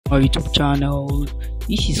My YouTube channel.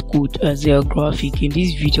 This is Code Azure Graphic. In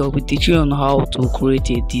this video, I'll be teaching you on how to create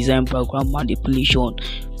a design background manipulation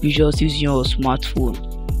just using your smartphone,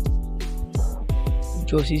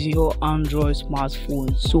 just using your Android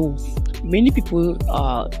smartphone. So many people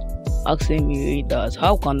are asking me that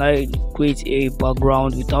how can I create a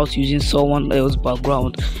background without using someone else's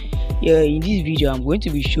background. In this video I'm going to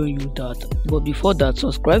be showing you that, but before that,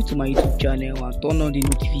 subscribe to my YouTube channel and turn on the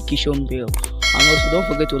notification bell, and also don't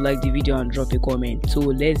forget to like the video and drop a comment. So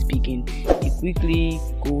let's begin. You quickly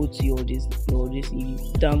go to your this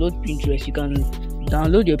download Pinterest. You can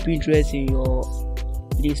download your Pinterest in your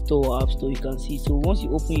Play Store or App Store. You can see. So once you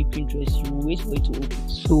open your Pinterest, you wait for it to open.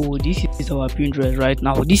 So this is our Pinterest right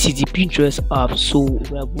now. This is the Pinterest app. So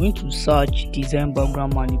we are going to search design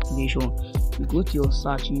background manipulation. You go to your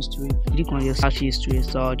search history, click on your search history,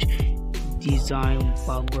 search design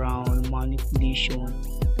background manipulation.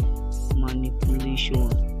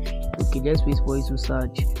 Okay, let's wait for it to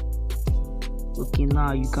search. Okay,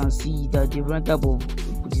 now you can see that different type of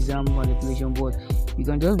design manipulation, but you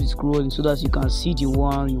can just be scrolling so that you can see the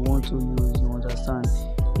one you want to use. You understand?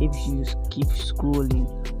 If you keep scrolling,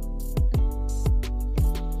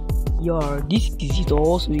 this is it.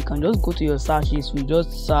 Also, you can just go to your search history,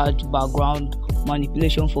 just search background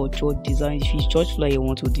manipulation for church design. If it's church flyer you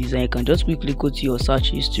want to design, you can just quickly go to your search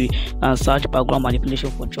history and search background manipulation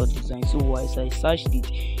for church design. So as I searched it,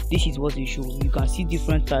 this is what it shows. You can see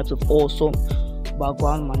different types of awesome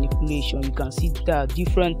background manipulation. You can see that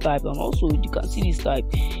different type, and also you can see this type.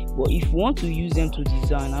 But if you want to use them to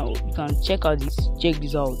design, you can check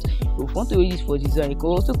this out. If you want to use this for design, you can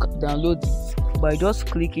also download this by just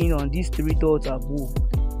clicking on these three dots above.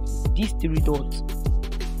 These three dots.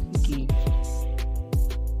 Okay,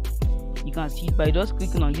 you can see by just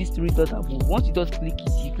clicking on these three dots above. Once you just click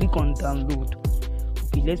it, you click on download.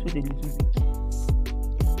 Okay, let's wait a little bit.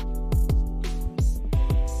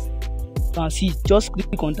 You can see, just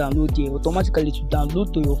click on download there. Automatically to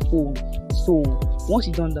download to your phone. So once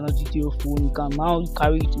you don't download it to your phone, you can now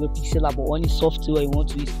carry it to your Pixel app or any software you want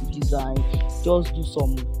to use to design. Just do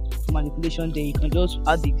some manipulation there. You can just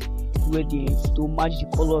add the gradients to match the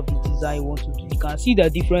color of the design you want to do. You can see the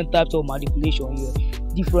different types of manipulation here.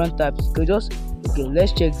 Different types. You can just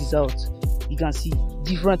let's check this out. You can see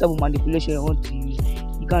different type of manipulation you want to use.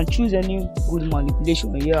 You can choose any good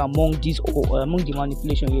manipulation here among the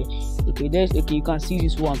manipulation here. You can see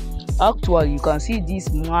this one. Actually, you can see this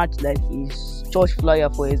match like is church flyer,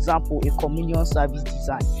 for example, a communion service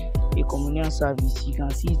design. A communion service, you can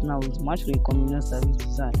see it now. It's matched for a communion service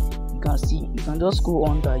design. You can see, you can just go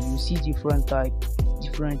under, you see different type.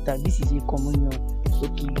 This is a communion.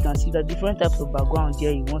 Okay, you can see the different types of background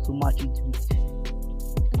here you want to match it with.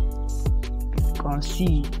 You can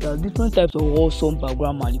see the different types of awesome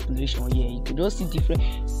background manipulation here. You can just see different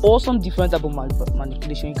type of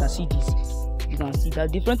manipulation. You can see this. You can see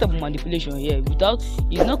that different type of manipulation here.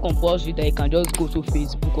 It's not compulsory that you can just go to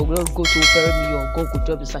Facebook or just go to Fermi or Google,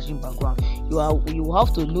 drop the searching background. You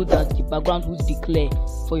have to know that the background will be clear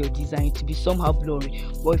for your design to be somehow blurry.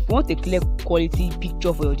 But if you want a clear quality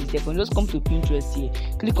picture for your design, you can just come to Pinterest here,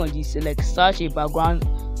 click on this, select search a background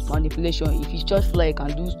manipulation. If it's church flyer, you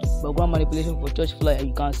can do background manipulation for church flyer.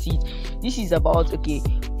 You can see this is about,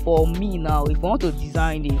 for me now, if I want to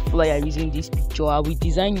design a flyer using this picture, I will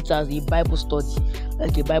design it as a Bible study,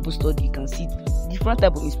 like a Bible study. You can see different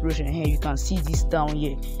type of inspiration here. You can see this down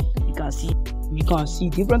here. You can see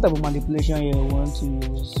different type of manipulation here you want to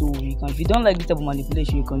use. So you can, if you don't like this type of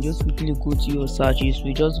manipulation, you can just quickly go to your searches.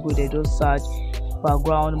 We just go there, just search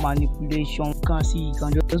background manipulation. You can see, you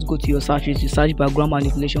can just go to your searches, you search background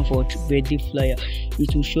manipulation for birthday flyer.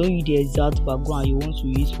 It will show you the exact background you want to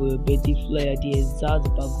use for your birthday flyer, the exact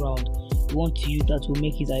background you want to use that will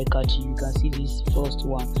make it eye-catchy. You can see this first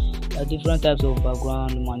one. There are different types of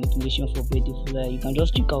background manipulation for birthday flyer. You can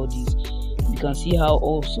just check out this. You can see how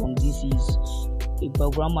awesome this is. A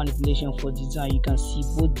background manipulation for design. You can see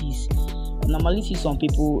both this. I normally see some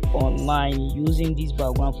people online using this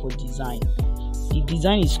background for design. The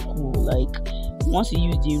design is cool. Like once you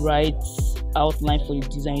use the right outline for the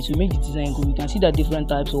design, it will make the design cool. You can see the different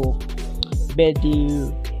types of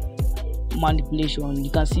birthday manipulation.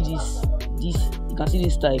 You can see this. You can see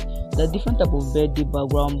this type. The different type of birthday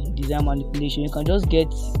background design manipulation. You can just get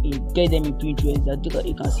them in Pinterest. That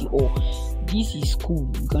you can see. This is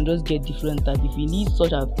cool. You can just get different type. If you need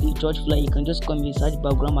such a church flyer, you can just come and search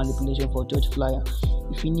background manipulation for church flyer.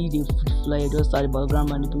 If you need a food flyer, just search background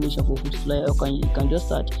manipulation for food flyer. You can just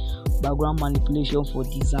search background manipulation for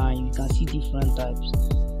design. You can see different types.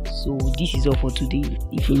 So this is all for today.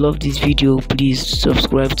 If you love this video, please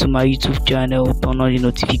subscribe to my YouTube channel, turn on the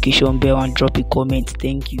notification bell and drop a comment.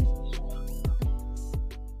 Thank you.